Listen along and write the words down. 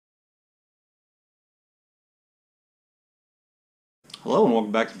Hello and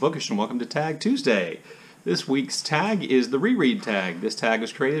welcome back to Bookish and welcome to Tag Tuesday. This week's tag is the ReRead Tag. This tag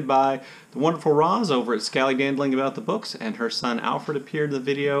was created by the wonderful Roz over at Scallydandling About the Books, and her son Alfred appeared in the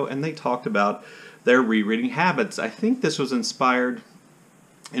video and they talked about their rereading habits. I think this was inspired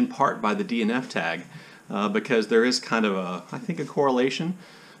in part by the DNF tag because there is kind of a correlation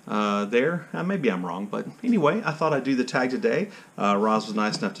there. Maybe I'm wrong, but anyway, I thought I'd do the tag today. Roz was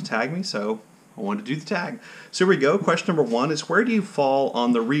nice enough to tag me, so I wanted to do the tag. So here we go. Question number 1 is, where do you fall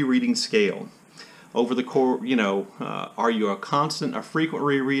on the rereading scale? Over the course, are you a frequent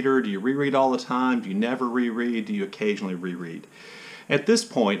rereader? Do you reread all the time? Do you never reread? Do you occasionally reread? At this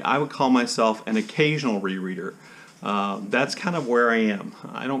point, I would call myself an occasional rereader. That's kind of where I am.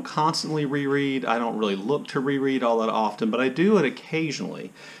 I don't constantly reread. I don't really look to reread all that often, but I do it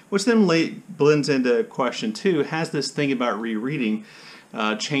occasionally, which then blends into question 2. Has this thing about rereading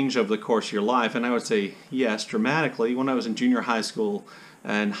changed over the course of your life? And I would say yes, dramatically. When I was in junior high school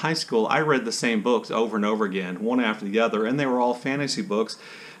and high school, I read the same books over and over again, one after the other, and they were all fantasy books,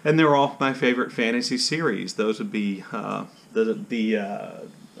 and they were all my favorite fantasy series. Those would be the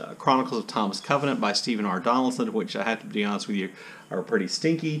Chronicles of Thomas Covenant by Stephen R. Donaldson, which I have to be honest with you are pretty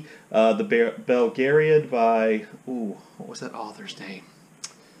stinky. The Belgariad by, what was that author's name?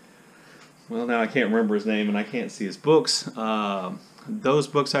 Well, now I can't remember his name and I can't see his books. Those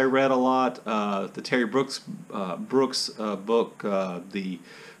books I read a lot. The Terry Brooks book, the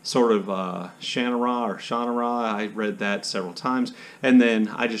sort of Shannara, I read that several times. And then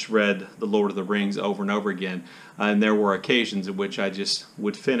I just read The Lord of the Rings over and over again. And there were occasions in which I just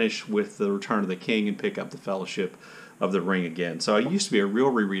would finish with The Return of the King and pick up The Fellowship of the Ring again. So I used to be a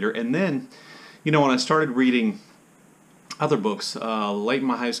real rereader. And then, when I started reading other books late in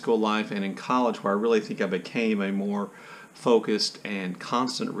my high school life and in college, where I really think I became a more focused and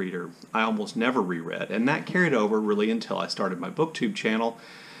constant reader, I almost never reread, and that carried over really until I started my BookTube channel.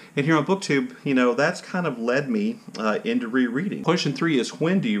 And here on BookTube, that's kind of led me into rereading. Question 3 is,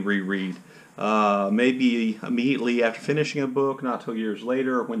 when do you reread? Maybe immediately after finishing a book, not till years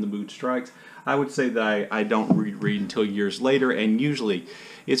later, or when the mood strikes. I would say that I don't reread until years later, and usually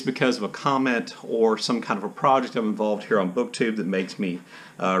it's because of a comment or some kind of a project I'm involved here on BookTube that makes me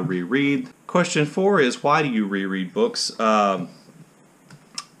reread. Question 4 is, why do you reread books? Well,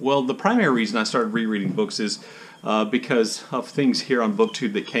 the primary reason I started rereading books is because of things here on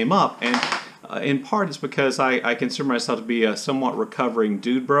BookTube that came up, and in part it's because I consider myself to be a somewhat recovering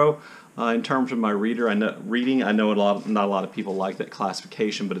dude bro. In terms of my reading, I know not a lot of people like that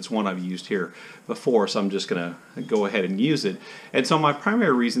classification, but it's one I've used here before, so I'm just going to go ahead and use it. And so my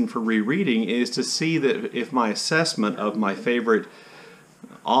primary reason for rereading is to see that if my assessment of my favorite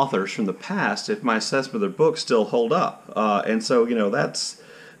authors from the past, if my assessment of their books still hold up. And so, that's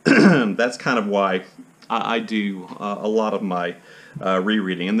that's kind of why I do a lot of my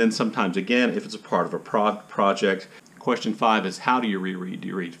rereading. And then sometimes, again, if it's a part of a project. Question 5 is, how do you reread? Do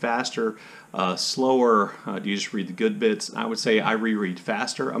you read faster, slower? Do you just read the good bits? I would say I reread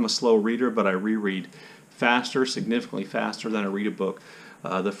faster. I'm a slow reader, but I reread faster, significantly faster than I read a book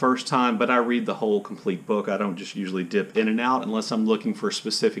the first time, but I read the whole complete book. I don't just usually dip in and out unless I'm looking for a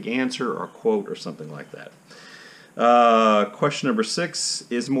specific answer or a quote or something like that. Question number 6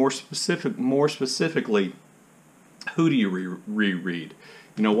 is more specifically, who do you reread?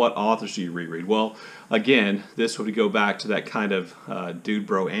 What authors do you reread? Well, again, this would go back to that kind of dude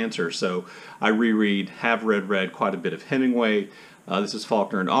bro answer. So I have read quite a bit of Hemingway. This is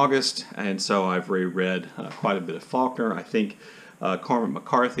Faulkner in August, and so I've reread quite a bit of Faulkner. I think Cormac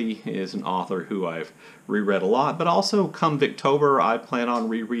McCarthy is an author who I've reread a lot, but also come Victober, I plan on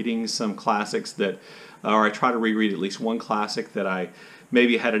rereading some classics or I try to reread at least one classic that I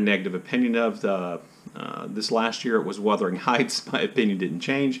maybe had a negative opinion of. This last year it was Wuthering Heights. My opinion didn't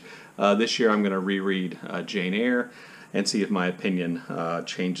change. This year I'm going to reread Jane Eyre and see if my opinion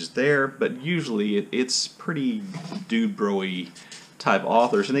changes there. But usually it's pretty dude bro-y type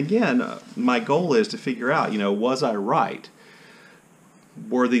authors. And again, my goal is to figure out, was I right?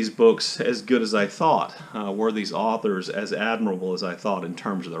 Were these books as good as I thought? Were these authors as admirable as I thought in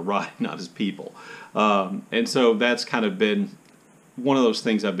terms of their writing, not as people? And so that's kind of been one of those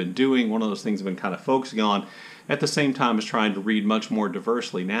things I've been doing, one of those things I've been kind of focusing on, at the same time as trying to read much more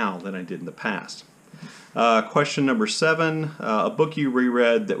diversely now than I did in the past. Question number 7, a book you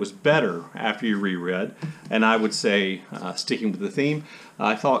reread that was better after you reread, and I would say, sticking with the theme,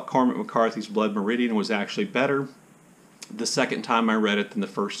 I thought Cormac McCarthy's Blood Meridian was actually better the second time I read it than the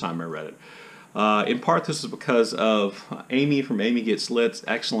first time I read it. In part this is because of Amy from Amy Gets Lit's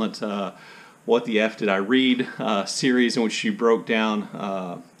excellent What the F Did I Read series, in which she broke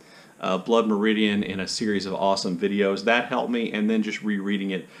down Blood Meridian in a series of awesome videos. That helped me, and then just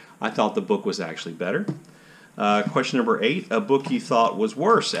rereading it, I thought the book was actually better. Question number 8, a book you thought was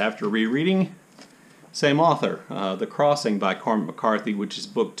worse after rereading. Same author, The Crossing by Cormac McCarthy, which is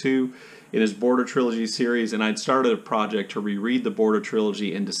book 2 in his Border Trilogy series, and I'd started a project to reread the Border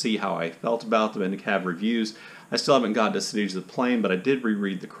Trilogy and to see how I felt about them and to have reviews. I still haven't gotten to Cities of the Plain, but I did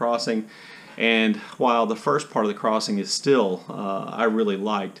reread The Crossing, and while the first part of The Crossing is still, I really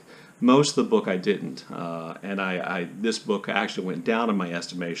liked, most of the book I didn't, and this book actually went down in my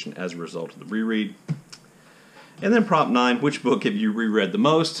estimation as a result of the reread. And then prompt 9, which book have you reread the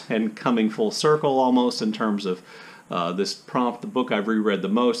most? And coming full circle almost in terms of this prompt, the book I've reread the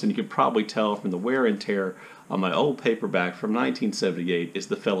most, and you can probably tell from the wear and tear on my old paperback from 1978, is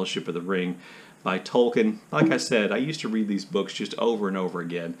The Fellowship of the Ring by Tolkien. Like I said, I used to read these books just over and over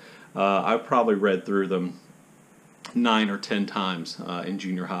again. I probably read through them 9 or 10 times in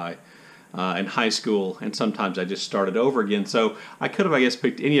junior high. In high school, and sometimes I just started over again. So I could have, I guess,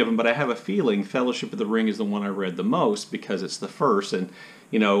 picked any of them, but I have a feeling Fellowship of the Ring is the one I read the most because it's the first, and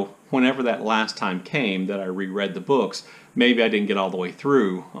you know, whenever that last time came that I reread the books, maybe I didn't get all the way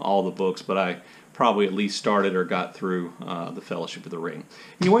through all the books, but I probably at least started or got through the Fellowship of the Ring.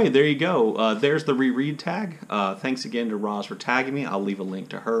 Anyway, there you go. There's the reread tag. Thanks again to Roz for tagging me. I'll leave a link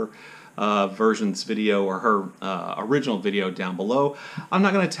to her version's video or her original video down below. I'm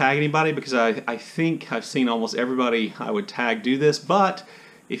not going to tag anybody because I think I've seen almost everybody I would tag do this, but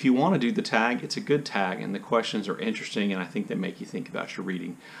if you want to do the tag, it's a good tag, and the questions are interesting, and I think they make you think about your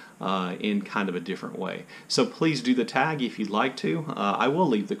reading in kind of a different way. So please do the tag if you'd like to. I will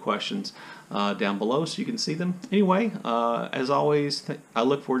leave the questions down below so you can see them. Anyway, as always, I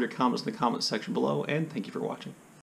look forward to your comments in the comments section below, and thank you for watching.